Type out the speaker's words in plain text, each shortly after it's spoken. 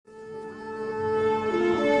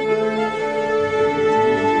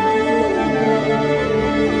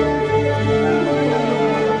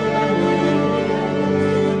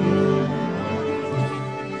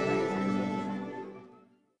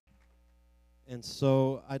And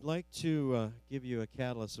so I'd like to give you a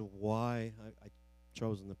catalyst of why I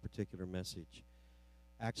chosen the particular message.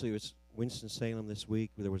 Actually, it was Winston-Salem this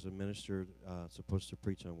week. There was a minister supposed to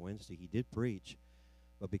preach on Wednesday. He did preach,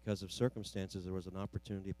 but because of circumstances, there was an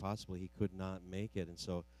opportunity possibly he could not make it. And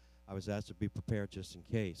so I was asked to be prepared just in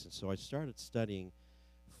case. And so I started studying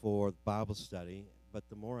for Bible study, but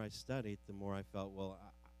the more I studied, the more I felt, well,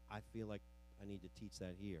 I feel like I need to teach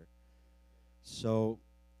that here. So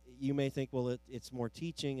you may think, well, it's more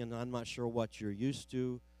teaching, and I'm not sure what you're used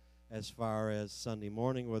to as far as Sunday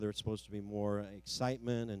morning, whether it's supposed to be more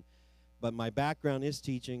excitement. But my background is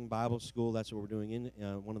teaching Bible school. That's what we're doing.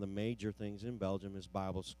 One of the major things in Belgium is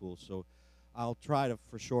Bible school. So I'll try to,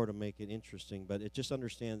 for sure, to make it interesting. But just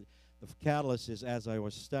understand the catalyst is as I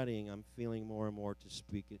was studying, I'm feeling more and more to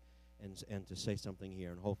speak it and to say something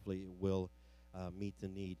here, and hopefully it will meet the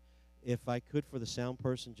need. If I could, for the sound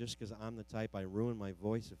person, just because I'm the type, I ruin my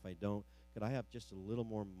voice if I don't, could I have just a little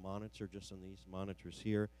more monitor just on these monitors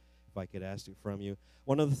here, if I could ask it from you?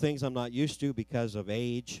 One of the things I'm not used to because of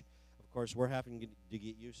age, of course, we're having to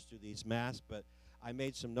get used to these masks, but I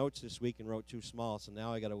made some notes this week and wrote too small, so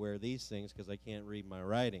now I got to wear these things because I can't read my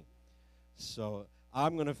writing. So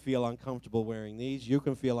I'm going to feel uncomfortable wearing these. You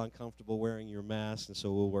can feel uncomfortable wearing your mask, and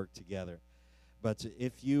so we'll work together. But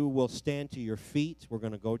if you will stand to your feet, we're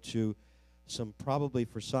going to go to some, probably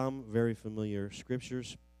for some, very familiar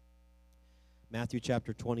scriptures. Matthew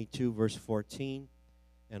chapter 22, verse 14,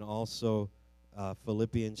 and also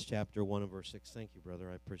Philippians chapter 1 and verse 6. Thank you, brother.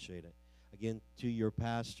 I appreciate it. Again, to your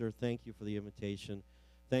pastor, thank you for the invitation.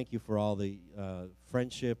 Thank you for all the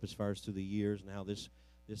friendship as far as through the years and how this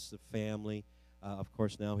the family, of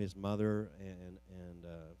course, now his mother and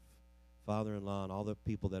father-in-law and all the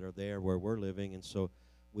people that are there where we're living. And so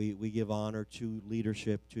we give honor to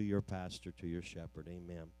leadership, to your pastor, to your shepherd.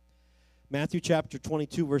 Amen. Matthew chapter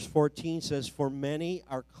 22, verse 14 says, "For many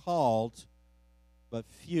are called, but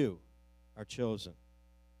few are chosen."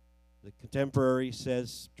 The contemporary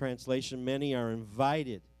says, translation, "Many are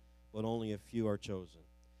invited, but only a few are chosen."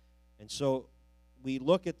 And so we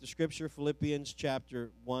look at the scripture, Philippians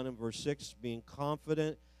chapter 1 and verse 6, being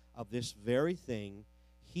confident of this very thing,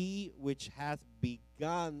 "He which hath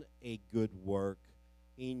begun a good work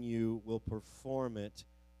in you will perform it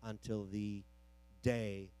until the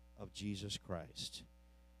day of Jesus Christ."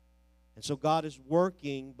 And so God is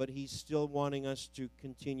working, but he's still wanting us to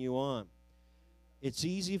continue on. It's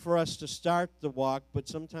easy for us to start the walk, but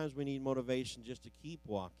sometimes we need motivation just to keep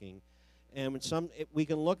walking. And we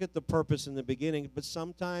can look at the purpose in the beginning, but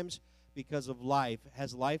sometimes because of life,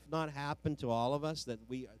 has life not happened to all of us that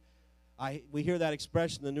we hear that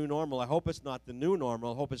expression, the new normal. I hope it's not the new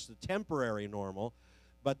normal. I hope it's the temporary normal.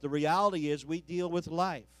 But the reality is we deal with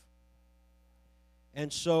life.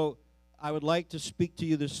 And so I would like to speak to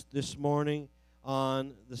you this morning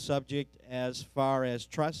on the subject as far as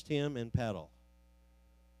trust him and pedal.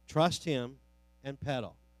 Trust him and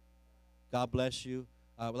pedal. God bless you.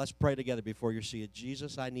 Let's pray together before you see it.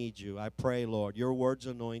 Jesus, I need you. I pray, Lord, your word's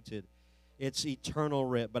anointed. It's eternal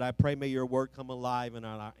writ, but I pray may your word come alive in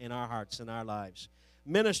our hearts, in our lives.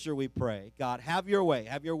 Minister, we pray. God, have your way.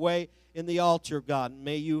 Have your way in the altar, God.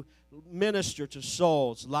 May you minister to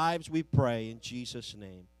souls, lives, we pray, in Jesus'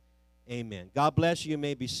 name. Amen. God bless you. You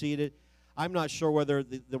may be seated. I'm not sure whether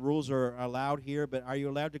the rules are allowed here, but are you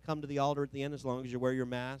allowed to come to the altar at the end as long as you wear your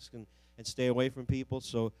mask and stay away from people?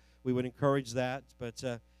 So we would encourage that. But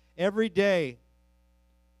every day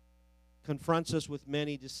confronts us with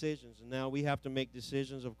many decisions. And now we have to make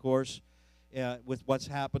decisions, of course, with what's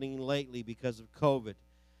happening lately because of COVID.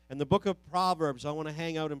 And the book of Proverbs, I want to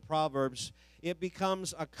hang out in Proverbs. It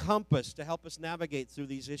becomes a compass to help us navigate through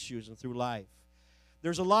these issues and through life.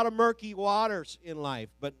 There's a lot of murky waters in life,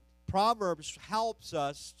 but Proverbs helps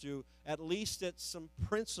us to at least at some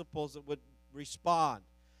principles that would respond.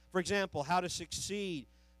 For example, how to succeed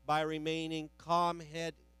by remaining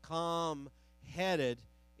calm-headed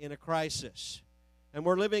in a crisis. And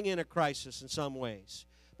we're living in a crisis in some ways.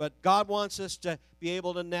 But God wants us to be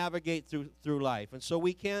able to navigate through life. And so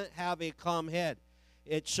we can't have a calm head.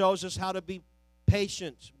 It shows us how to be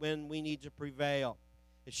patient when we need to prevail.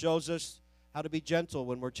 It shows us how to be gentle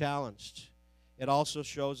when we're challenged. It also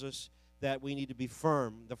shows us that we need to be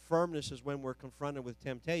firm. The firmness is when we're confronted with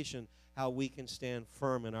temptation, how we can stand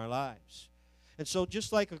firm in our lives. And so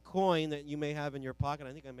just like a coin that you may have in your pocket,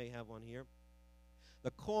 I think I may have one here. The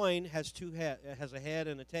coin has has a head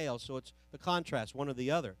and a tail, so it's the contrast, one or the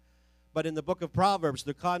other. But in the book of Proverbs,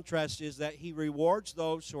 the contrast is that he rewards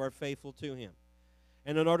those who are faithful to him.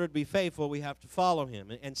 And in order to be faithful, we have to follow him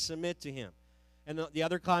and submit to him. And the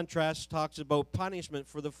other contrast talks about punishment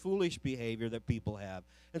for the foolish behavior that people have.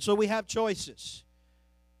 And so we have choices.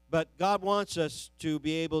 But God wants us to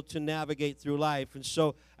be able to navigate through life. And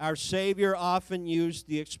so our Savior often used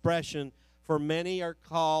the expression, for many are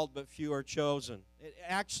called, but few are chosen.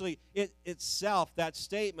 Itself, that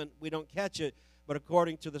statement, we don't catch it, but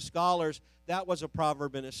according to the scholars, that was a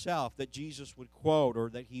proverb in itself that Jesus would quote or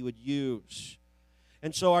that he would use.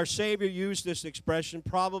 And so our Savior used this expression.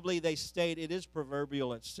 Probably they state it is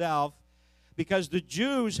proverbial itself, because the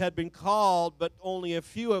Jews had been called, but only a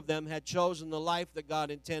few of them had chosen the life that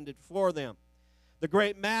God intended for them. The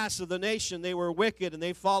great mass of the nation, they were wicked, and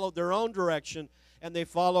they followed their own direction, and they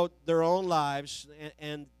followed their own lives,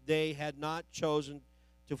 and they had not chosen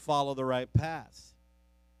to follow the right path.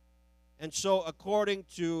 And so according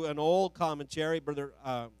to an old commentary,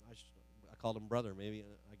 I called him brother, maybe,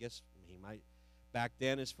 I guess he might, back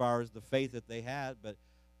then as far as the faith that they had, but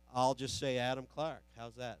I'll just say Adam Clark.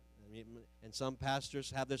 How's that? I mean, and some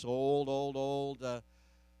pastors have this old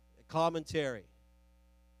commentary.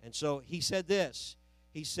 And so he said this.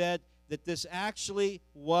 He said that this actually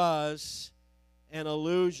was an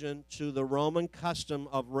allusion to the Roman custom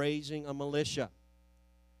of raising a militia.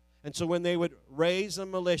 And so when they would raise a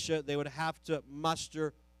militia, they would have to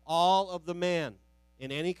muster all of the men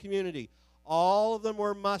in any community. All of them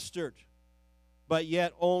were mustered, but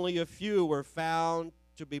yet only a few were found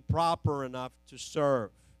to be proper enough to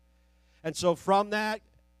serve. And so from that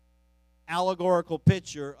allegorical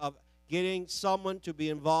picture of getting someone to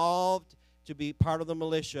be involved, to be part of the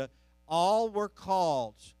militia, all were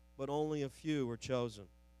called, but only a few were chosen.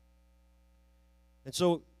 And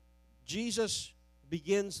so Jesus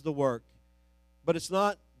begins the work, but it's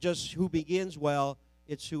not just who begins well,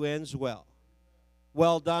 it's who ends well.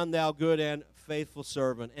 Well done, thou good and faithful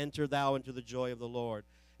servant. Enter thou into the joy of the Lord.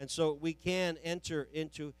 And so we can enter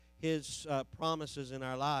into his promises in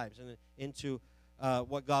our lives and into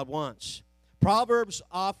what God wants. Proverbs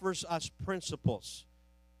offers us principles,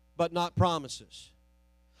 but not promises.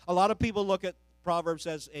 A lot of people look at Proverbs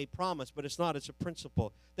as a promise, but it's not. It's a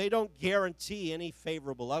principle. They don't guarantee any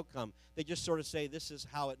favorable outcome. They just sort of say this is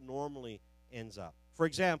how it normally ends up. For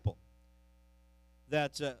example,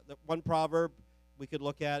 that one proverb we could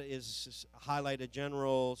look at is highlight a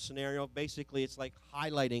general scenario. Basically, it's like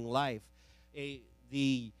highlighting life.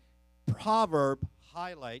 The proverb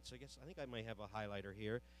highlights, I think I might have a highlighter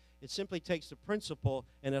here. It simply takes the principle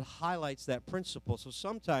and it highlights that principle. So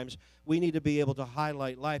sometimes we need to be able to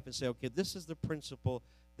highlight life and say, okay, this is the principle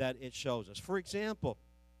that it shows us. For example,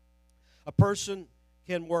 a person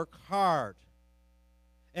can work hard,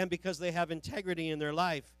 and because they have integrity in their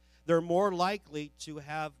life, they're more likely to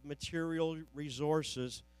have material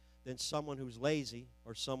resources than someone who's lazy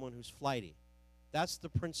or someone who's flighty. That's the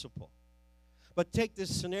principle. But take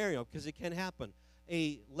this scenario, because it can happen.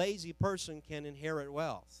 A lazy person can inherit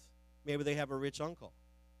wealth. Maybe they have a rich uncle.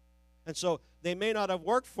 And so they may not have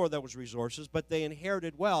worked for those resources, but they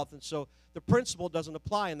inherited wealth, and so the principle doesn't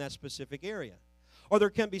apply in that specific area. Or there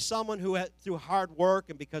can be someone who, through hard work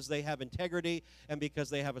and because they have integrity and because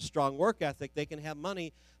they have a strong work ethic, they can have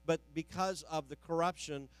money, but because of the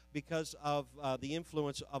corruption, because of the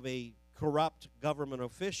influence of a corrupt government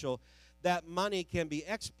official, that money can be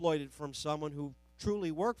exploited from someone who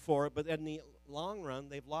truly worked for it, but in the long run,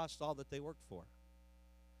 they've lost all that they worked for.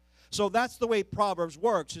 So that's the way Proverbs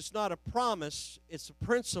works. It's not a promise, it's a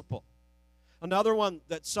principle. Another one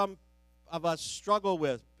that some of us struggle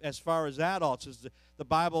with as far as adults is the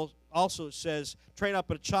Bible also says, train up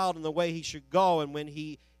a child in the way he should go, and when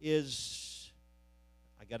he is,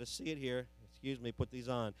 I got to see it here, excuse me, put these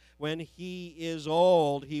on. When he is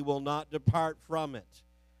old, he will not depart from it.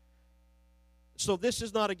 So this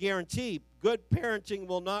is not a guarantee. Good parenting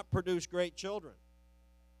will not produce great children.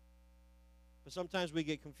 But sometimes we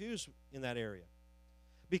get confused in that area.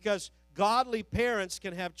 Because godly parents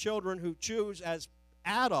can have children who choose, as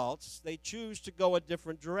adults, they choose to go a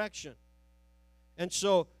different direction. And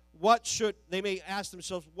so they may ask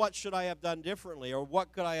themselves, what should I have done differently? Or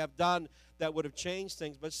what could I have done that would have changed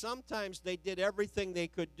things? But sometimes they did everything they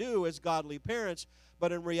could do as godly parents.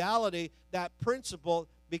 But in reality, that principle,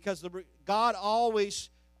 because God always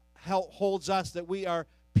holds us that we are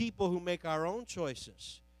people who make our own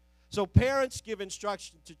choices. So parents give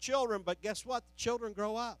instruction to children, but guess what? The children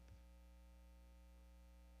grow up.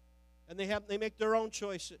 And they make their own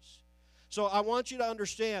choices. So I want you to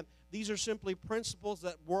understand, these are simply principles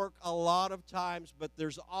that work a lot of times, but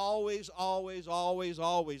there's always, always, always,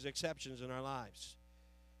 always exceptions in our lives.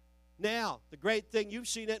 Now, the great thing, you've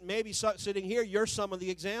seen it, maybe sitting here, you're some of the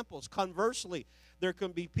examples. Conversely, there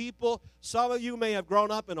can be people, some of you may have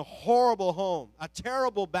grown up in a horrible home, a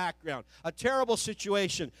terrible background, a terrible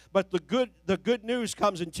situation, but the good news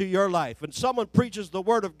comes into your life, and someone preaches the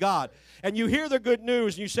Word of God, and you hear the good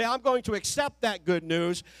news, and you say, I'm going to accept that good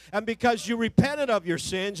news, and because you repented of your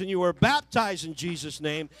sins, and you were baptized in Jesus'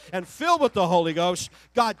 name, and filled with the Holy Ghost,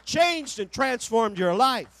 God changed and transformed your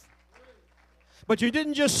life. But you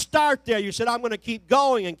didn't just start there. You said, I'm going to keep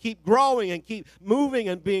going and keep growing and keep moving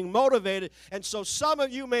and being motivated. And so some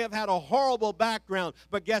of you may have had a horrible background,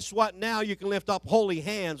 but guess what? Now you can lift up holy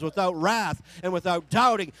hands without wrath and without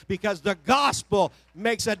doubting, because the gospel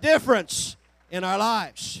makes a difference in our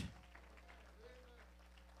lives.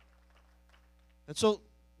 And so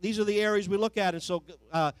these are the areas we look at. And so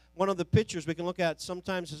one of the pictures we can look at,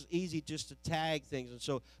 sometimes it's easy just to tag things. And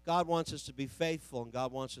so God wants us to be faithful, and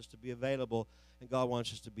God wants us to be available, and God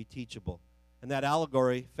wants us to be teachable. And that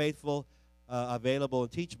allegory, faithful, available,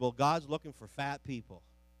 and teachable, God's looking for fat people.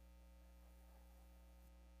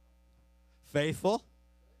 Faithful,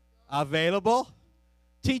 available,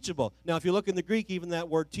 teachable. Now, if you look in the Greek, even that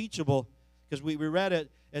word teachable, because we read it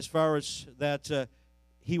as far as that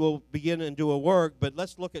he will begin and do a work, but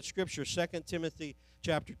let's look at Scripture. 2 Timothy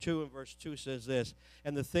chapter 2 and verse 2 says this,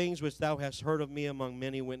 and the things which thou hast heard of me among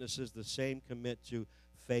many witnesses, the same commit to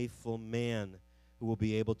faithful men who will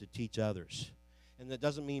be able to teach others. And that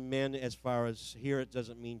doesn't mean men as far as here, it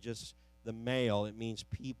doesn't mean just the male, it means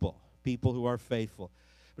people who are faithful.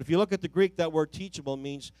 But if you look at the Greek, that word teachable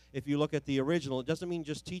means, if you look at the original, it doesn't mean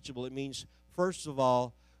just teachable, it means, first of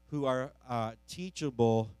all, who are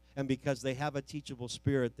teachable, and because they have a teachable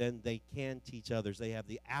spirit, then they can teach others. They have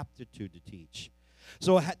the aptitude to teach.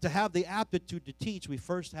 So to have the aptitude to teach, we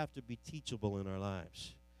first have to be teachable in our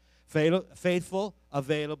lives. Faithful,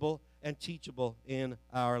 available, and teachable in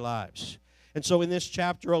our lives. And so in this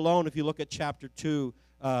chapter alone, if you look at chapter 2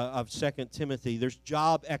 of 2 Timothy, there's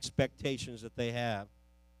job expectations that they have.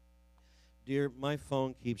 Dear, my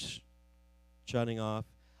phone keeps shutting off.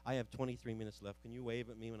 I have 23 minutes left. Can you wave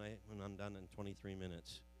at me when I'm done in 23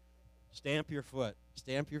 minutes? Stamp your foot.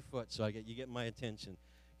 Stamp your foot so you get my attention,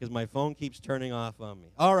 because my phone keeps turning off on me.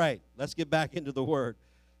 All right, let's get back into the Word.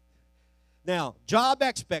 Now, job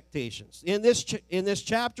expectations. In this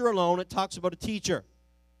chapter alone, it talks about a teacher.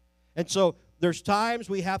 And so there's times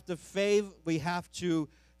we have to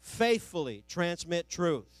faithfully transmit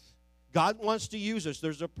truth. God wants to use us.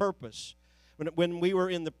 There's a purpose. When we were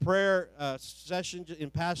in the prayer session in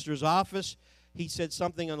Pastor's office, he said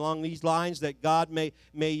something along these lines, that God may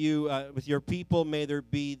you, with your people, may there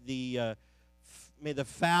be may the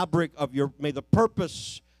fabric of may the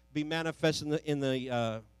purpose be manifest in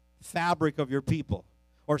the fabric of your people,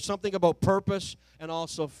 or something about purpose and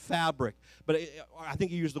also fabric. But I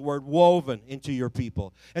think you used the word woven into your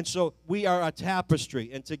people. And so we are a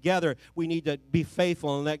tapestry, and together we need to be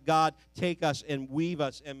faithful and let God take us and weave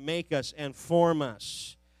us and make us and form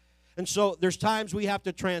us. And so there's times we have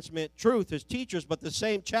to transmit truth as teachers, but the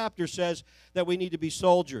same chapter says that we need to be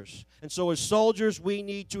soldiers. And so as soldiers, we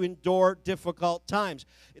need to endure difficult times.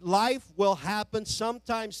 Life will happen.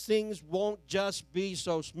 Sometimes things won't just be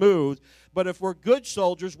so smooth, but if we're good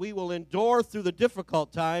soldiers, we will endure through the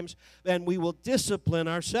difficult times, and we will discipline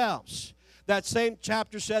ourselves. That same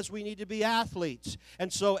chapter says we need to be athletes.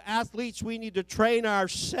 And so athletes, we need to train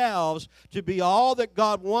ourselves to be all that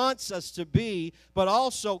God wants us to be, but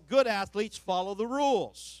also good athletes follow the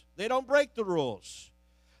rules. They don't break the rules.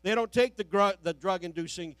 They don't take the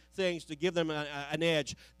drug-inducing things to give them an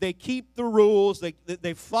edge. They keep the rules.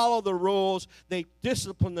 They follow the rules. They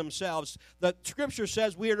discipline themselves. The Scripture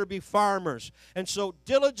says we are to be farmers, and so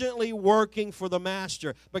diligently working for the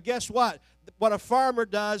master. But guess what? What a farmer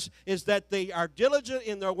does is that they are diligent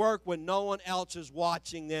in their work when no one else is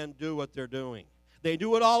watching them do what they're doing. They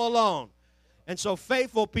do it all alone. And so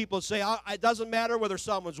faithful people say, it doesn't matter whether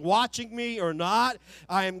someone's watching me or not,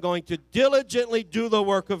 I am going to diligently do the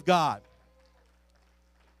work of God.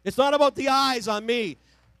 It's not about the eyes on me.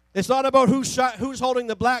 It's not about who's holding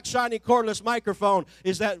the black, shiny, cordless microphone.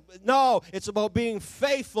 No, it's about being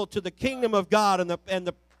faithful to the kingdom of God and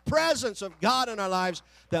the presence of God in our lives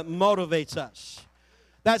that motivates us.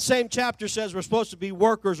 That same chapter says we're supposed to be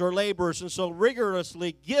workers or laborers, and so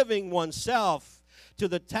rigorously giving oneself to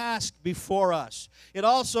the task before us. It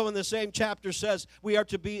also in the same chapter says we are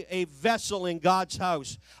to be a vessel in God's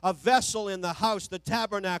house, a vessel in the house, the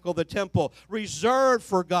tabernacle, the temple, reserved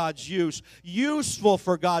for God's use, useful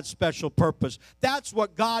for God's special purpose. That's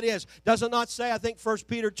what God is. Does it not say, I think 1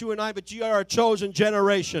 Peter 2:9, but ye are a chosen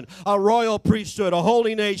generation, a royal priesthood, a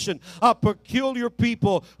holy nation, a peculiar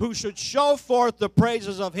people who should show forth the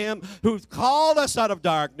praises of him who called us out of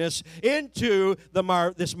darkness into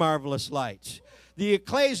this marvelous light. The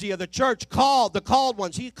ecclesia, the church called, the called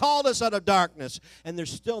ones. He called us out of darkness. And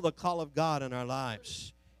there's still the call of God in our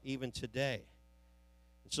lives, even today.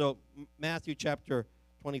 So, Matthew chapter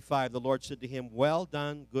 25, the Lord said to him, well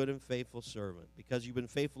done, good and faithful servant. Because you've been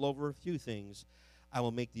faithful over a few things, I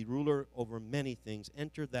will make thee ruler over many things.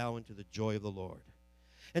 Enter thou into the joy of the Lord.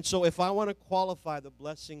 And so if I want to qualify the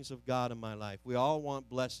blessings of God in my life, we all want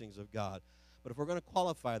blessings of God. But if we're going to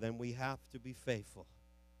qualify them, we have to be faithful.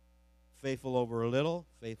 Faithful over a little,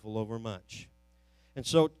 faithful over much. And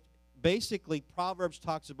so basically Proverbs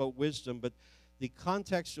talks about wisdom, but the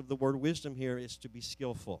context of the word wisdom here is to be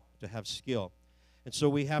skillful, to have skill. And so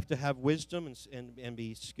we have to have wisdom and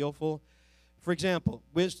be skillful. For example,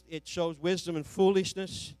 it shows wisdom and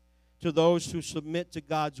foolishness to those who submit to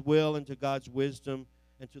God's will and to God's wisdom,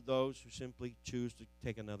 and to those who simply choose to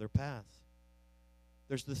take another path.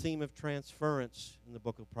 There's the theme of transference in the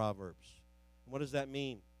book of Proverbs. And what does that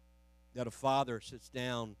mean? That a father sits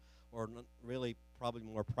down, or really probably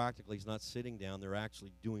more practically, he's not sitting down, they're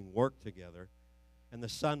actually doing work together. And the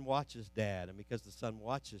son watches dad, and because the son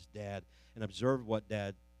watches dad and observes what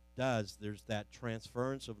dad does, there's that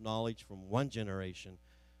transference of knowledge from one generation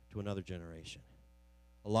to another generation.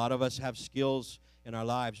 A lot of us have skills in our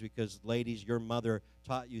lives because, ladies, your mother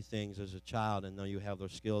taught you things as a child, and now you have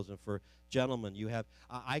those skills. And for gentlemen, you have,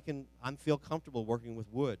 I feel comfortable working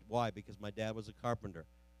with wood. Why? Because my dad was a carpenter.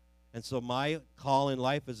 And so my call in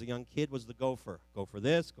life as a young kid was the gopher. Go for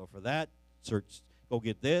this, go for that, search, go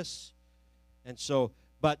get this. And so,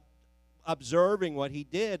 but observing what he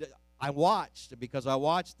did, I watched. Because I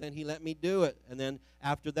watched, then he let me do it. And then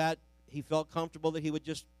after that, he felt comfortable that he would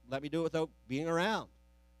just let me do it without being around.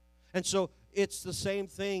 And so it's the same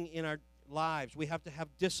thing in our lives. We have to have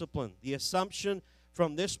discipline. The assumption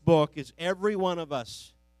from this book is every one of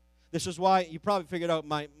us. This is why you probably figured out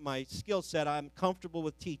my skill set. I'm comfortable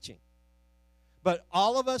with teaching. But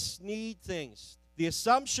all of us need things. The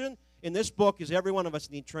assumption in this book is every one of us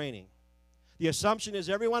need training. The assumption is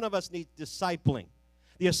every one of us needs discipling.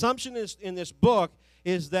 The assumption is in this book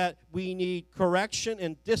is that we need correction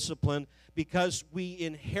and discipline because we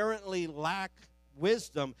inherently lack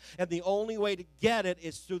wisdom, and the only way to get it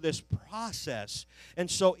is through this process. And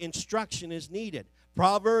so instruction is needed.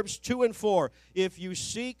 Proverbs 2:4, if you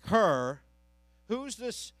seek her, who's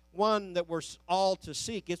this one that we're all to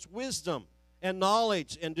seek? It's wisdom and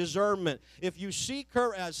knowledge and discernment. If you seek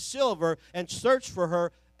her as silver and search for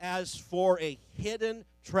her as for a hidden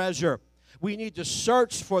treasure. We need to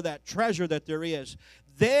search for that treasure that there is.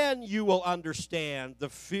 Then you will understand the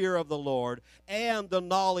fear of the Lord and the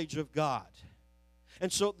knowledge of God.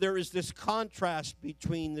 And so there is this contrast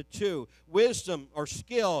between the two. Wisdom or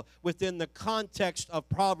skill within the context of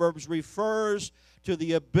Proverbs refers to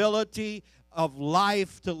the ability of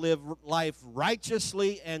life to live life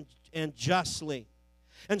righteously and justly.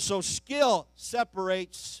 And so skill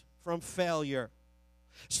separates from failure.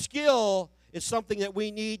 Skill is something that we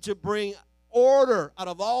need to bring order out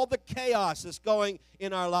of all the chaos that's going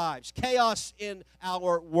in our lives. Chaos in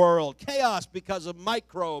our world. Chaos because of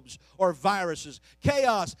microbes or viruses.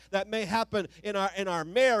 Chaos that may happen in our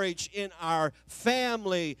marriage, in our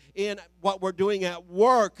family, in what we're doing at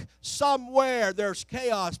work. Somewhere there's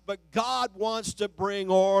chaos, but God wants to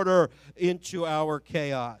bring order into our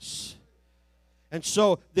chaos. And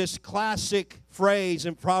so this classic phrase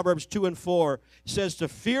in Proverbs 2:4 says to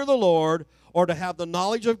fear the Lord or to have the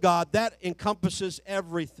knowledge of God. That encompasses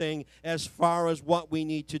everything as far as what we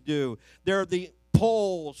need to do. There are the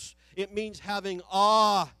poles. It means having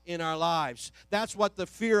awe in our lives. That's what the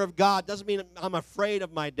fear of God doesn't mean I'm afraid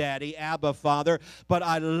of my daddy, Abba, Father, but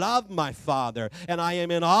I love my Father, and I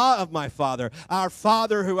am in awe of my Father. Our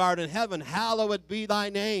Father who art in heaven, hallowed be thy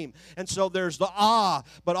name. And so there's the awe,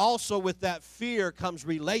 but also with that fear comes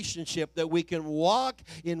relationship, that we can walk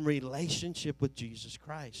in relationship with Jesus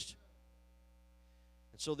Christ.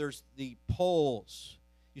 And so there's the poles.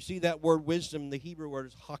 You see that word wisdom, the Hebrew word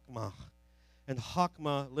is chokmah. And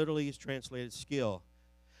chokmah literally is translated skill.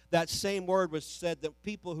 That same word was said that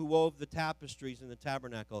people who wove the tapestries in the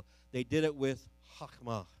tabernacle, they did it with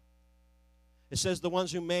chokmah. It says the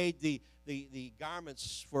ones who made the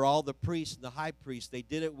garments for all the priests and the high priests, they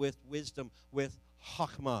did it with wisdom, with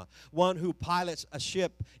Chachma. One who pilots a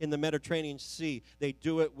ship in the Mediterranean Sea, they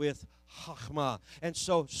do it with Chachma. And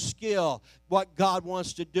so skill, what God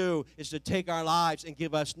wants to do is to take our lives and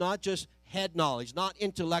give us not just head knowledge, not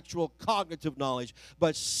intellectual, cognitive knowledge,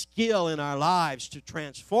 but skill in our lives to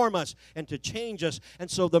transform us and to change us. And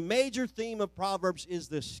so the major theme of Proverbs is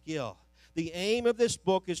this skill. The aim of this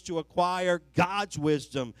book is to acquire God's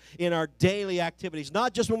wisdom in our daily activities,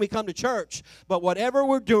 not just when we come to church, but whatever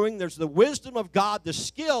we're doing, there's the wisdom of God, the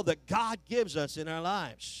skill that God gives us in our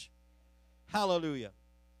lives. Hallelujah.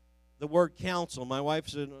 The word counsel, my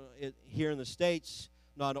wife's here in the States,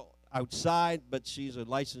 not outside, but she's a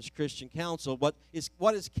licensed Christian counsel. What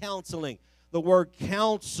is counseling? The word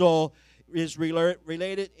counsel is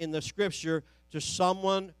related in the Scripture to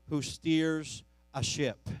someone who steers a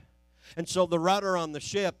ship. And so the rudder on the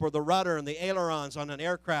ship, or the rudder and the ailerons on an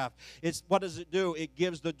aircraft, what does it do? It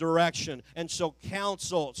gives the direction. And so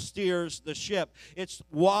counsel steers the ship. It's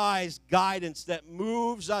wise guidance that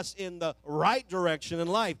moves us in the right direction in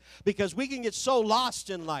life. Because we can get so lost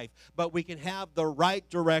in life, but we can have the right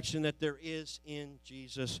direction that there is in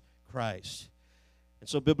Jesus Christ. And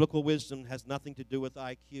so biblical wisdom has nothing to do with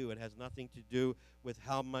IQ. It has nothing to do with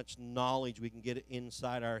how much knowledge we can get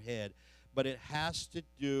inside our head. But it has to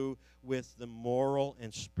do with the moral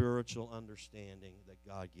and spiritual understanding that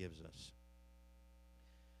God gives us.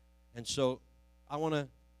 And so I want to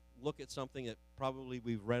look at something that probably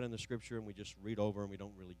we've read in the Scripture and we just read over and we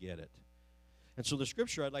don't really get it. And so the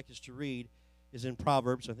Scripture I'd like us to read is in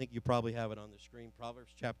Proverbs. I think you probably have it on the screen.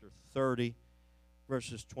 Proverbs chapter 30,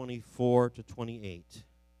 verses 24 to 28.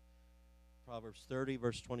 Proverbs 30,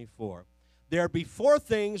 verse 24. There be four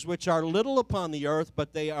things which are little upon the earth,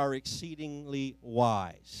 but they are exceedingly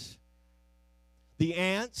wise. The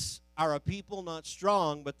ants are a people not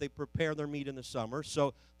strong, but they prepare their meat in the summer.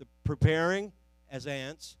 So the preparing as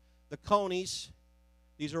ants. The conies,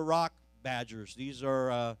 these are rock badgers. These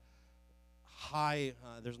are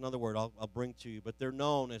there's another word I'll bring to you, but they're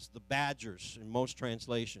known as the badgers in most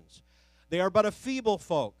translations. They are but a feeble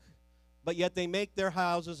folk, but yet they make their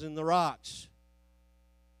houses in the rocks.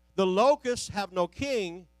 The locusts have no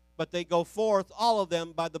king, but they go forth, all of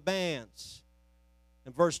them, by the bands.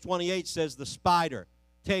 And verse 28 says, the spider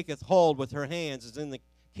taketh hold with her hands, is in the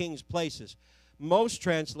king's places. Most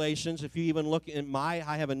translations, if you even look in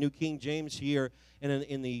I have a New King James here, and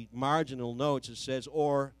in the marginal notes it says,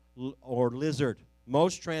 or lizard.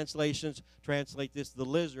 Most translations translate this the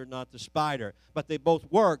lizard, not the spider. But they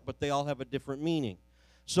both work, but they all have a different meaning.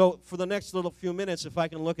 So for the next little few minutes, if I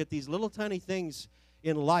can look at these little tiny things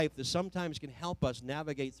in life that sometimes can help us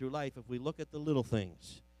navigate through life, if we look at the little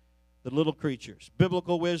things, the little creatures.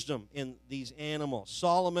 Biblical wisdom in these animals.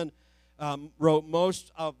 Solomon wrote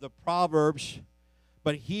most of the Proverbs,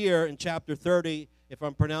 but here in chapter 30, if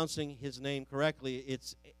I'm pronouncing his name correctly,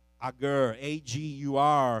 it's Agur,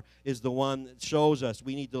 A-G-U-R, is the one that shows us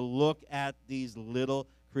we need to look at these little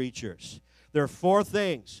creatures. There are four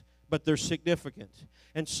things, but they're significant.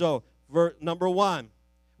 And so, number one,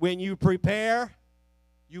 when you prepare,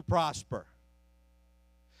 you prosper.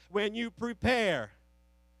 When you prepare,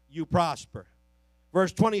 you prosper.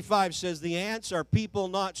 Verse 25 says, the ants are people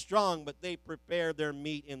not strong, but they prepare their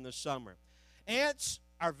meat in the summer. Ants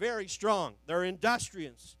are very strong. They're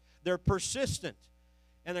industrious. They're persistent.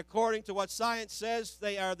 And according to what science says,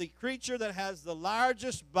 they are the creature that has the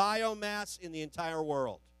largest biomass in the entire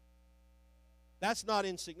world. That's not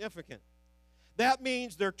insignificant. That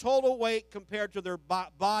means their total weight compared to their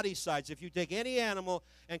body size. If you take any animal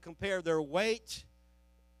and compare their weight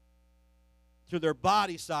to their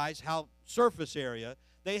body size, how surface area,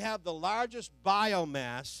 they have the largest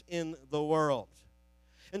biomass in the world.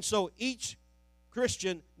 And so each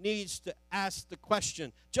Christian needs to ask the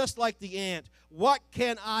question, just like the ant, what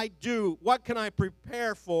can I do? What can I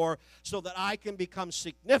prepare for so that I can become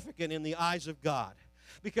significant in the eyes of God?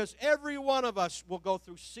 Because every one of us will go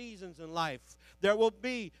through seasons in life. There will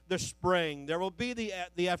be the spring. There will be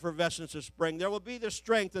the effervescence of spring. There will be the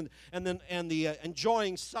strength and the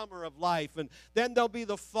enjoying summer of life. And then there'll be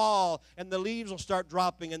the fall, and the leaves will start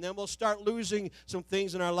dropping, and then we'll start losing some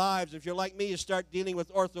things in our lives. If you're like me, you start dealing with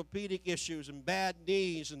orthopedic issues and bad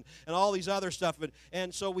knees and all these other stuff.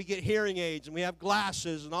 And so we get hearing aids, and we have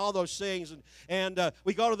glasses and all those things. And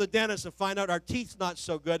we go to the dentist and find out our teeth's not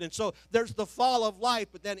so good. And so there's the fall of life,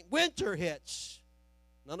 but then winter hits.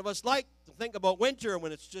 None of us like to think about winter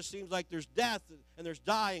when it just seems like there's death and there's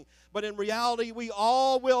dying. But in reality, we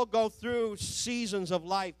all will go through seasons of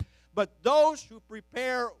life. But those who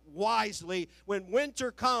prepare wisely, when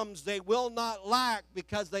winter comes, they will not lack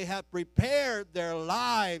because they have prepared their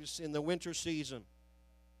lives in the winter season.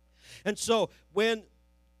 And so when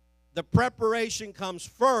the preparation comes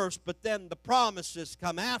first, but then the promises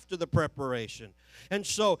come after the preparation. And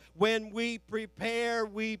so when we prepare,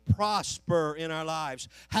 we prosper in our lives.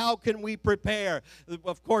 How can we prepare?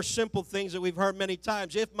 Of course, simple things that we've heard many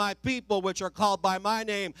times. If my people, which are called by my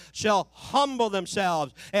name, shall humble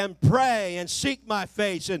themselves and pray and seek my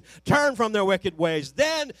face and turn from their wicked ways,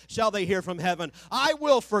 then shall they hear from heaven. I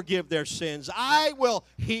will forgive their sins. I will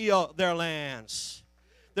heal their lands.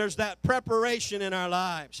 There's that preparation in our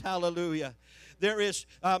lives. Hallelujah. There is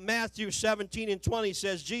Matthew 17:20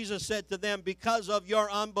 says, Jesus said to them, because of your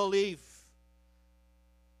unbelief.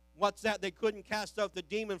 What's that? They couldn't cast out the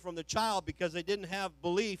demon from the child because they didn't have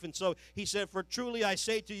belief. And so he said, for truly I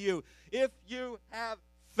say to you, if you have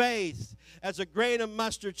faith as a grain of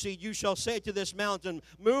mustard seed, you shall say to this mountain,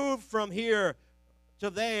 move from here to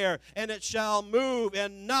there, and it shall move,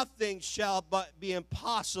 and nothing shall but be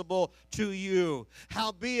impossible to you.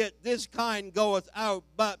 Howbeit this kind goeth out,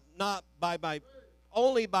 but not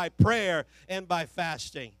only by prayer and by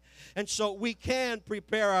fasting. And so we can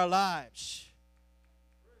prepare our lives.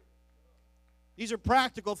 These are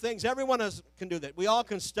practical things. Every one of us can do that. We all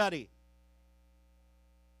can study.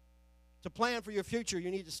 To plan for your future, you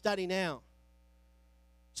need to study now.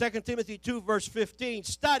 2 Timothy 2, verse 15,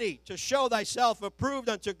 study to show thyself approved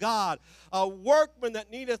unto God, a workman that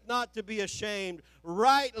needeth not to be ashamed,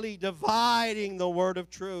 rightly dividing the word of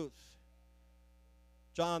truth.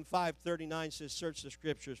 John 5:39 says, search the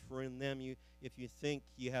scriptures, for in them if you think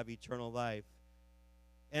you have eternal life.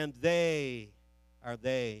 And they are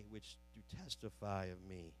they which do testify of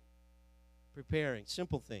me. Preparing,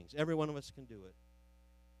 simple things. Every one of us can do it.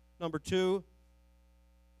 Number 2,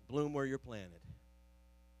 bloom where you're planted.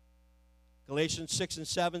 Galatians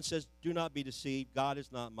 6:7 says, do not be deceived. God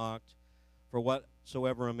is not mocked. For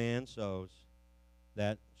whatsoever a man sows,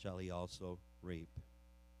 that shall he also reap.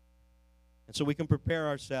 And so we can prepare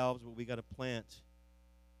ourselves, but we got to plant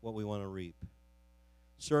what we want to reap.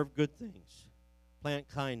 Serve good things. Plant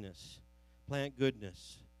kindness. Plant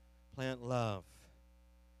goodness. Plant love.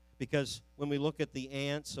 Because when we look at the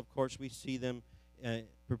ants, of course, we see them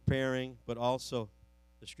preparing, but also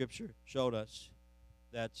the Scripture showed us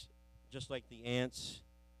that just like the ants,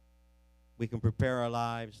 we can prepare our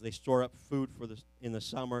lives. They store up food in the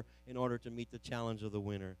summer in order to meet the challenge of the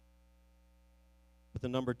winter. But the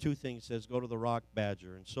number 2 thing says, go to the rock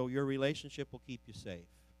badger. And so your relationship will keep you safe.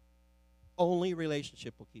 Only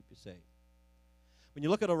relationship will keep you safe. When you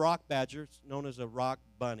look at a rock badger, it's known as a rock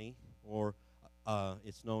bunny, or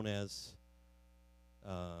it's known as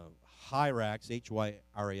Hyrax,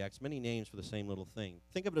 Hyrax, many names for the same little thing.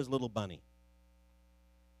 Think of it as little bunny.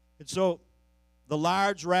 And so the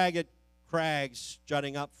large, ragged crags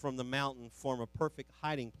jutting up from the mountain form a perfect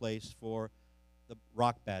hiding place for the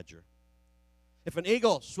rock badger. If an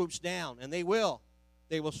eagle swoops down, and they will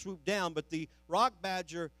swoop down, but the rock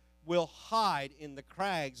badger will hide in the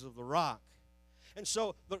crags of the rock. And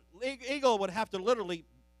so the eagle would have to literally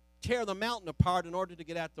tear the mountain apart in order to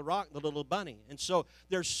get at the little bunny. And so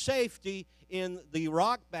there's safety in the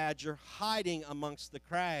rock badger hiding amongst the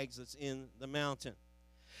crags that's in the mountain.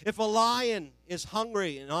 If a lion is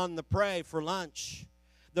hungry and on the prey for lunch,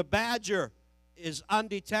 the badger is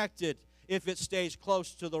undetected if it stays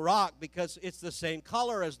close to the rock because it's the same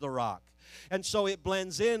color as the rock. And so it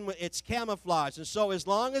blends in, it's camouflage. And so as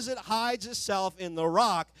long as it hides itself in the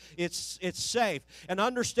rock, it's safe. And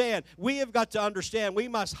understand, we have got to understand, we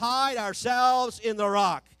must hide ourselves in the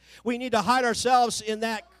rock. We need to hide ourselves in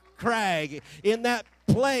that crag, in that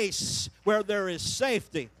place where there is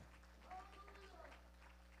safety.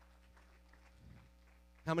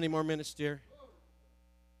 How many more minutes, dear?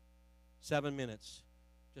 7 minutes.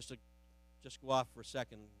 Just go off for a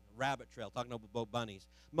second. Rabbit trail, talking about bunnies.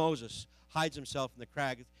 Moses hides himself in the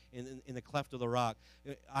crag, in the cleft of the rock.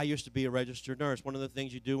 I used to be a registered nurse. One of the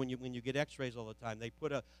things you do when you get x-rays all the time, they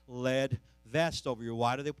put a lead vest over you.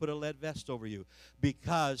 Why do they put a lead vest over you?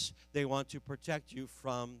 Because they want to protect you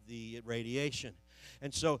from the radiation.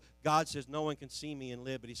 And so God says, no one can see me and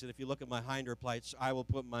live. But he said, if you look at my hinder plates, I will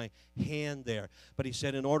put my hand there. But he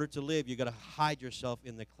said, in order to live, you've got to hide yourself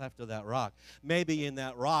in the cleft of that rock. Maybe in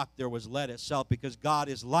that rock there was lead itself, because God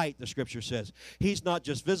is light, the Scripture says. He's not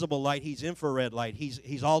just visible light. He's infrared light.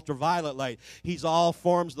 He's ultraviolet light. He's all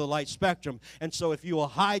forms of the light spectrum. And so if you will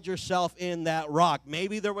hide yourself in that rock,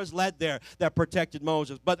 maybe there was lead there that protected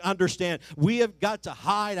Moses. But understand, we have got to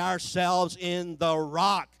hide ourselves in the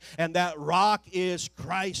rock. And that rock is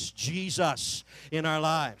Christ Jesus in our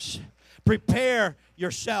lives. Prepare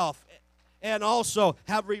yourself and also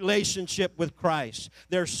have relationship with Christ.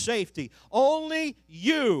 There's safety. Only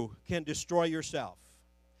you can destroy yourself.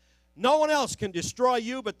 No one else can destroy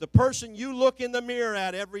you but the person you look in the mirror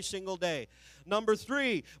at every single day. Number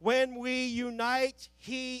 3, when we unite,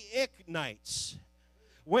 He ignites.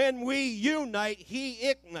 When we unite, He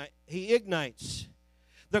ignites.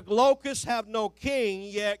 The locusts have no king,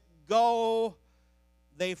 yet go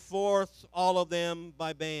they forth, all of them,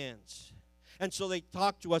 by bands. And so they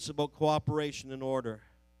talk to us about cooperation and order.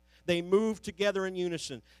 They move together in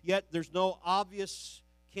unison. Yet there's no obvious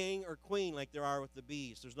king or queen like there are with the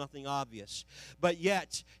bees. There's nothing obvious. But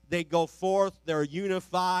yet they go forth, they're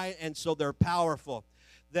unified, and so they're powerful.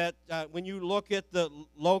 That when you look at the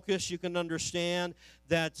locusts, you can understand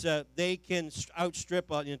that they can outstrip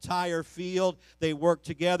an entire field. They work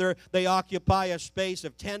together. They occupy a space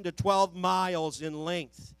of 10 to 12 miles in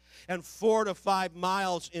length and 4 to 5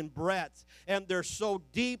 miles in breadth. And they're so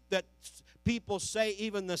deep that people say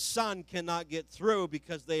even the sun cannot get through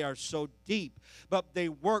because they are so deep. But they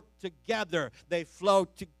work together. They flow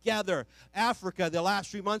together. Africa, the last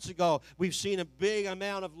 3 months ago, we've seen a big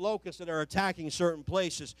amount of locusts that are attacking certain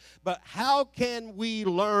places. But how can we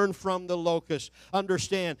learn from the locusts?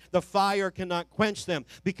 Understand, the fire cannot quench them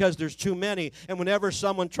because there's too many. And whenever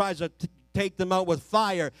someone tries to take them out with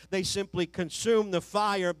fire, they simply consume the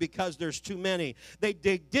fire because there's too many. They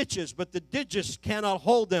dig ditches, but the ditches cannot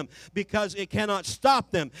hold them because it cannot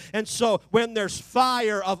stop them. And so when there's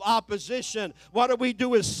fire of opposition, what do we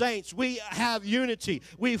do as saints? We have unity.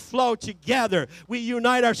 We flow together. We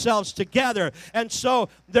unite ourselves together. And so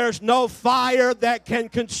there's no fire that can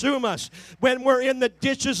consume us. When we're in the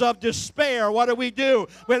ditches of despair, what do?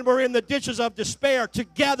 When we're in the ditches of despair,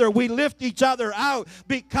 together we lift each other out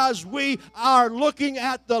because we are looking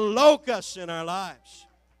at the locusts in our lives.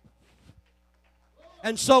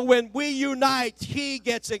 And so when we unite, He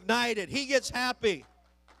gets ignited. He gets happy.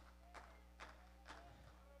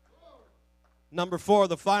 Number 4,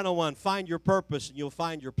 the final one, find your purpose and you'll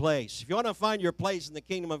find your place. If you want to find your place in the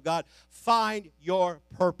kingdom of God, find your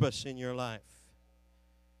purpose in your life.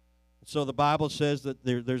 So the Bible says that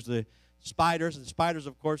there's the spiders, and spiders,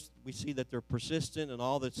 of course, we see that they're persistent and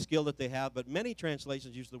all the skill that they have, but many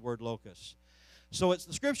translations use the word locust. So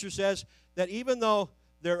the Scripture says that even though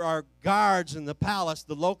there are guards in the palace,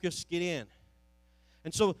 the locusts get in.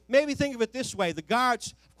 And so maybe think of it this way. The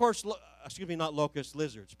guards, of course, not locusts,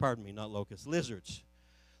 lizards. Pardon me, not locusts, lizards.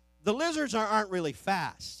 The lizards aren't really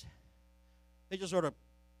fast. They just sort of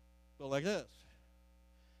go like this.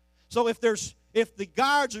 So if the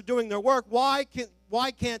guards are doing their work, why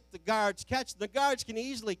can't the guards catch them? The guards can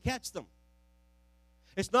easily catch them.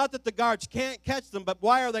 It's not that the guards can't catch them, but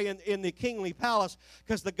why are they in the kingly palace?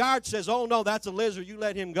 Because the guard says, oh, no, that's a lizard. You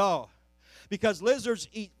let him go. Because lizards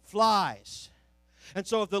eat flies. And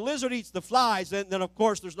so if the lizard eats the flies, then of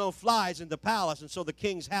course there's no flies in the palace, and so the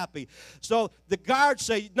king's happy. So the guards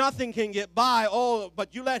say, nothing can get by. Oh,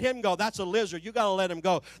 but you let him go. That's a lizard. You got to let him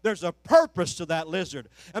go. There's a purpose to that lizard.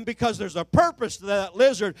 And because there's a purpose to that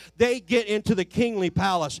lizard, they get into the kingly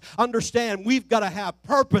palace. Understand, we've got to have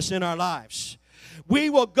purpose in our lives. We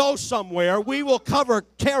will go somewhere. We will cover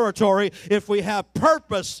territory if we have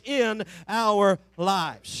purpose in our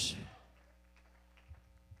lives.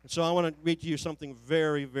 So I want to read to you something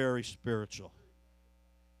very, very spiritual.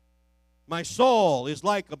 My soul is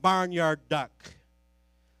like a barnyard duck,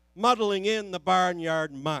 muddling in the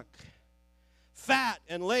barnyard muck, fat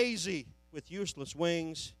and lazy with useless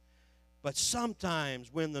wings. But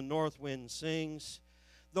sometimes when the north wind sings,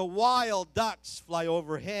 the wild ducks fly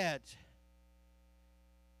overhead.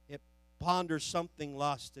 It ponders something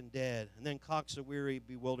lost and dead, and then cocks a weary,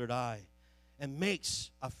 bewildered eye, and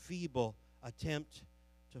makes a feeble attempt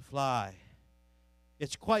to fly.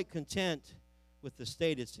 It's quite content with the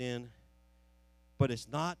state it's in, but it's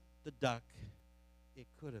not the duck it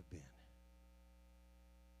could have been.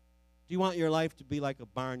 Do you want your life to be like a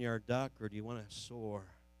barnyard duck, or do you want to soar?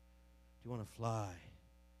 Do you want to fly?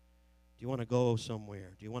 Do you want to go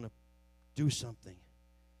somewhere? Do you want to do something?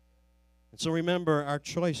 And so remember, our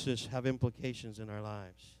choices have implications in our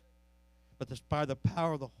lives. But it's by the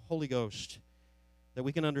power of the Holy Ghost that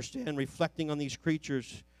we can understand, reflecting on these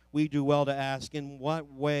creatures, we do well to ask, in what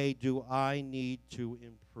way do I need to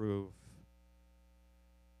improve?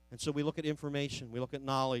 And so we look at information, we look at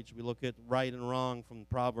knowledge, we look at right and wrong from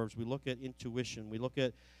Proverbs, we look at intuition, we look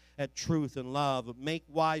at truth and love. Make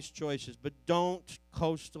wise choices, but don't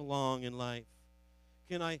coast along in life.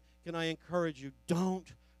 Can I encourage you?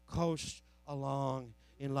 Don't coast along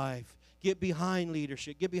in life. Get behind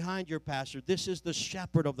leadership. Get behind your pastor. This is the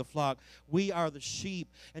shepherd of the flock. We are the sheep.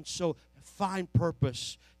 And so find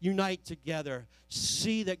purpose. Unite together.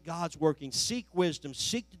 See that God's working. Seek wisdom.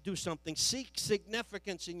 Seek to do something. Seek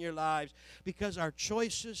significance in your lives, because our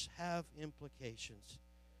choices have implications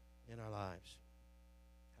in our lives.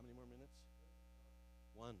 How many more minutes?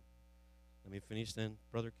 1. Let me finish then.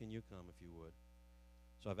 Brother, can you come if you would?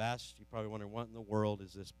 So I've asked, you're probably wondering, what in the world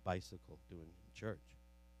is this bicycle doing in church?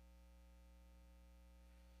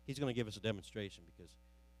 He's going to give us a demonstration because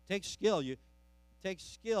it takes skill. It takes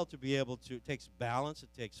skill to be able to, it takes balance, it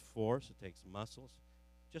takes force, it takes muscles.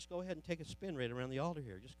 Just go ahead and take a spin right around the altar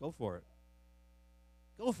here. Just go for it.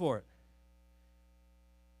 Go for it.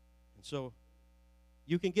 And so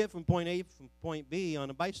you can get from point A from point B on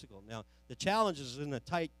a bicycle. Now, the challenge is in a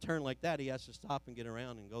tight turn like that, he has to stop and get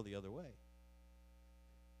around and go the other way.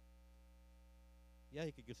 Yeah,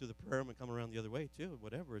 you could go through the prayer and come around the other way too,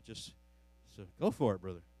 whatever. It just, so go for it,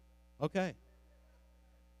 brother. Okay.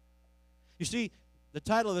 You see, the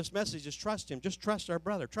title of this message is Trust Him. Just trust our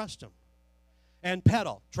brother. Trust Him. And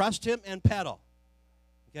pedal. Trust Him and pedal.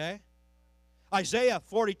 Okay? Isaiah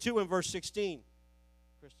 42 and verse 16.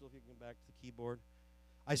 Crystal, if you can go back to the keyboard.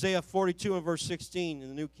 Isaiah 42 and verse 16 in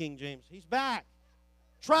the New King James. He's back.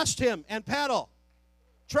 Trust Him and pedal.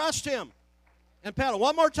 Trust Him and pedal.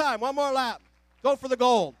 One more time. One more lap. Go for the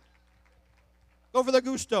gold. Go for the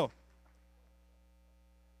gusto.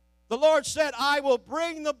 The Lord said, I will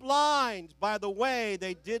bring the blind by the way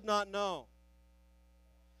they did not know.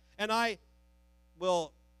 And I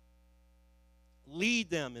will lead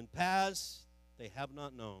them in paths they have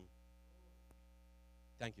not known.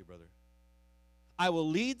 Thank you, brother. I will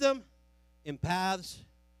lead them in paths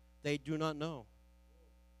they do not know.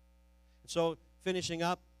 And so, finishing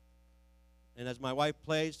up, and as my wife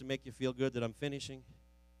plays to make you feel good that I'm finishing,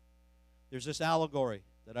 there's this allegory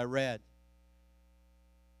that I read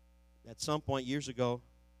at some point years ago.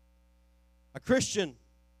 A Christian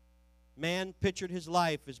man pictured his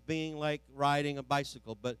life as being like riding a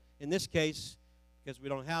bicycle, but in this case, because we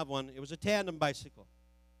don't have one, it was a tandem bicycle.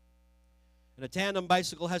 And a tandem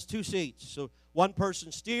bicycle has 2 seats, so one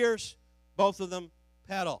person steers, both of them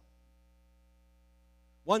pedal.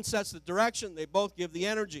 One sets the direction, they both give the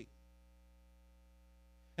energy.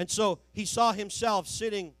 And so he saw himself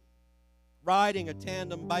sitting, riding a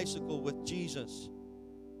tandem bicycle with Jesus.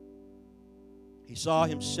 He saw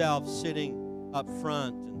himself sitting up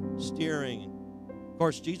front and steering. Of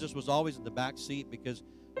course, Jesus was always in the back seat because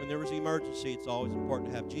when there was an emergency, it's always important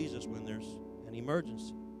to have Jesus when there's an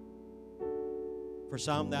emergency. For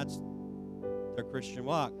some, that's their Christian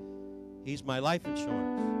walk. He's my life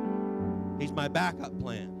insurance. He's my backup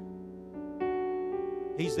plan.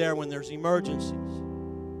 He's there when there's emergencies.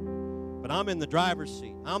 But I'm in the driver's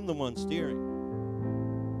seat. I'm the one steering.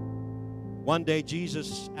 One day,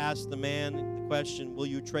 Jesus asked the man the question, will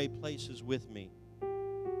you trade places with me?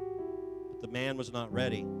 But the man was not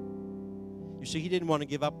ready. You see, he didn't want to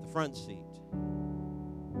give up the front seat.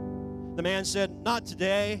 The man said, not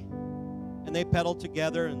today. And they pedaled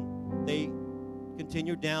together, and they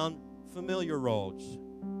continued down familiar roads.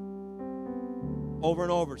 Over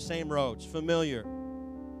and over, same roads, familiar.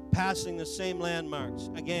 Passing the same landmarks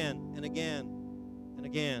again and again and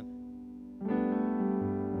again.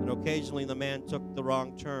 And occasionally the man took the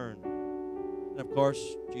wrong turn. And of course,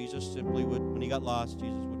 Jesus simply would, when he got lost,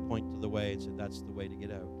 Jesus would point to the way and say, that's the way to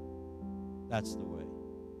get out. That's the way.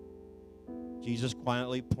 Jesus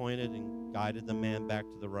quietly pointed and guided the man back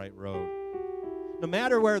to the right road. No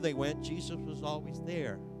matter where they went, Jesus was always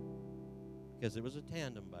there because it was a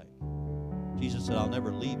tandem bike. Jesus said, I'll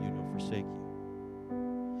never leave you nor forsake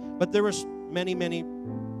you. But there was many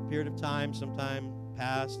period of time, sometime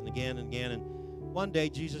passed and again. And one day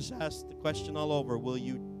Jesus asked the question all over, will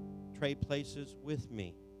you trade places with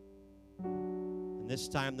me? And this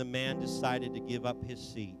time the man decided to give up his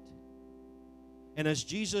seat. And as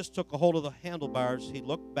Jesus took a hold of the handlebars, he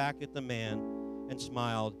looked back at the man and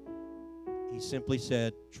smiled. He simply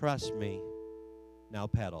said, trust me, now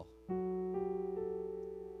pedal.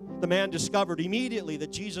 The man discovered immediately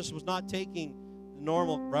that Jesus was not taking the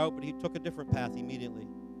normal route, but he took a different path immediately.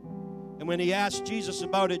 And when he asked Jesus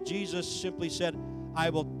about it, Jesus simply said, I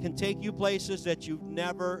can take you places that you've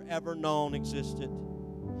never, ever known existed.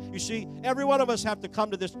 You see, every one of us have to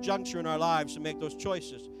come to this juncture in our lives to make those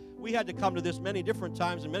choices. We had to come to this many different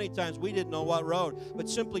times, and many times we didn't know what road, but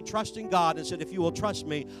simply trusting God and said, if you will trust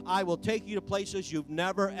me, I will take you to places you've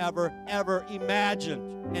never, ever, ever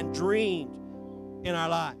imagined and dreamed in our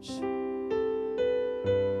lives.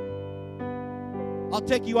 I'll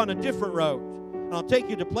take you on a different road, and I'll take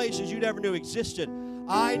you to places you never knew existed.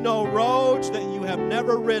 I know roads that you have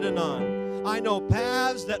never ridden on. I know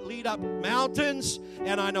paths that lead up mountains,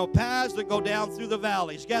 and I know paths that go down through the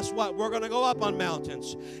valleys. Guess what? We're going to go up on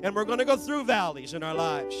mountains, and we're going to go through valleys in our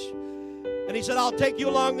lives. And he said, I'll take you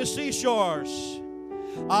along the seashores,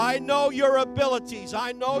 I know your abilities.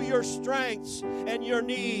 I know your strengths and your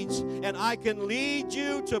needs. And I can lead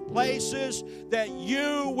you to places that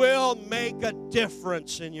you will make a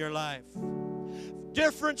difference in your life.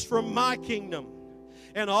 Difference from my kingdom.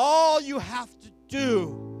 And all you have to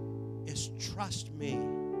do is trust me.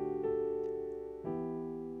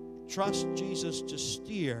 Trust Jesus to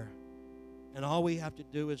steer. And all we have to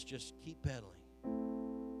do is just keep pedaling.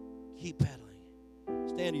 Keep pedaling.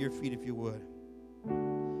 Stand to your feet if you would.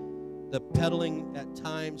 The pedaling at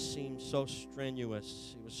times seemed so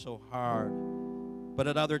strenuous. It was so hard. But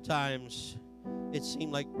at other times, it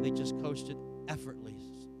seemed like they just coasted effortlessly.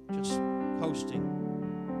 Just coasting.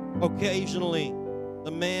 Occasionally,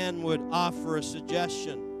 the man would offer a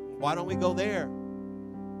suggestion. Why don't we go there?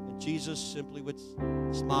 And Jesus simply would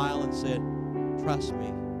smile and said, trust me,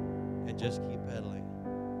 and just keep pedaling.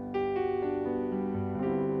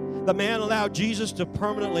 The man allowed Jesus to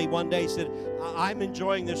permanently one day said, I'm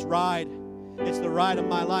enjoying this ride. It's the ride of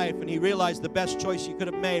my life. And he realized the best choice he could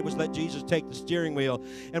have made was let Jesus take the steering wheel.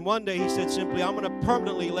 And one day he said simply, I'm going to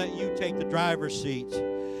permanently let you take the driver's seat.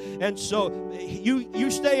 And so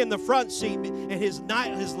you stay in the front seat. And his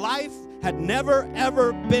life had never,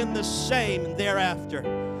 ever been the same thereafter.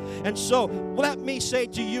 And so let me say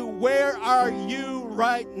to you, where are you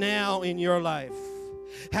right now in your life?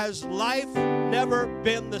 Has life never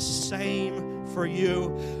been the same for you?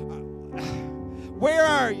 Where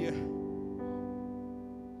are you?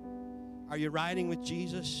 Are you riding with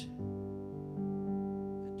Jesus?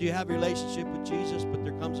 Do you have a relationship with Jesus, but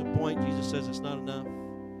there comes a point Jesus says it's not enough?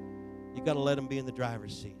 You got to let him be in the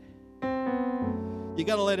driver's seat. You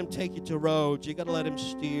got to let him take you to roads. You got to let him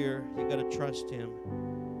steer. You got to trust him.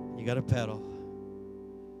 You got to pedal.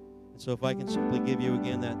 And so if I can simply give you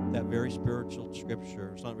again that very spiritual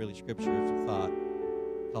scripture. It's not really scripture, it's a thought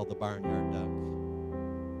called the barnyard duck.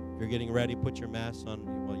 If you're getting ready, put your masks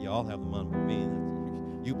on. Well, you all have them on with me.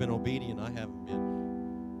 You've been obedient. I haven't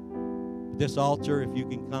been. This altar, if you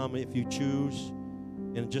can come, if you choose,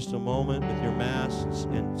 in just a moment with your masks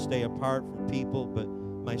and stay apart from people. But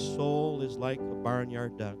my soul is like a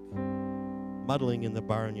barnyard duck, muddling in the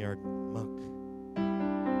barnyard muck,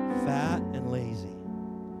 fat and lazy,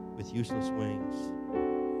 with useless wings.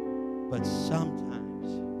 But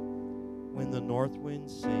sometimes, when the north wind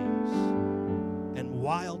sings and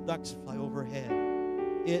wild ducks fly overhead,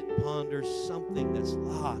 it ponders something that's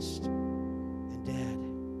lost and dead,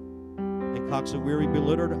 and cocks a weary,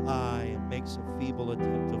 bewildered eye and makes a feeble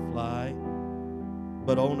attempt to fly.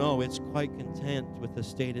 But oh no, it's quite content with the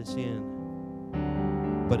state it's in.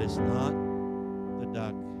 But it's not the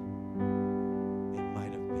duck it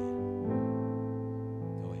might have been.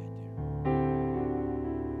 Go ahead, dear.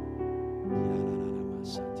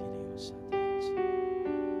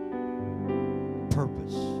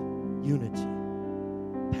 Purpose, unity,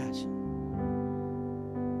 passion.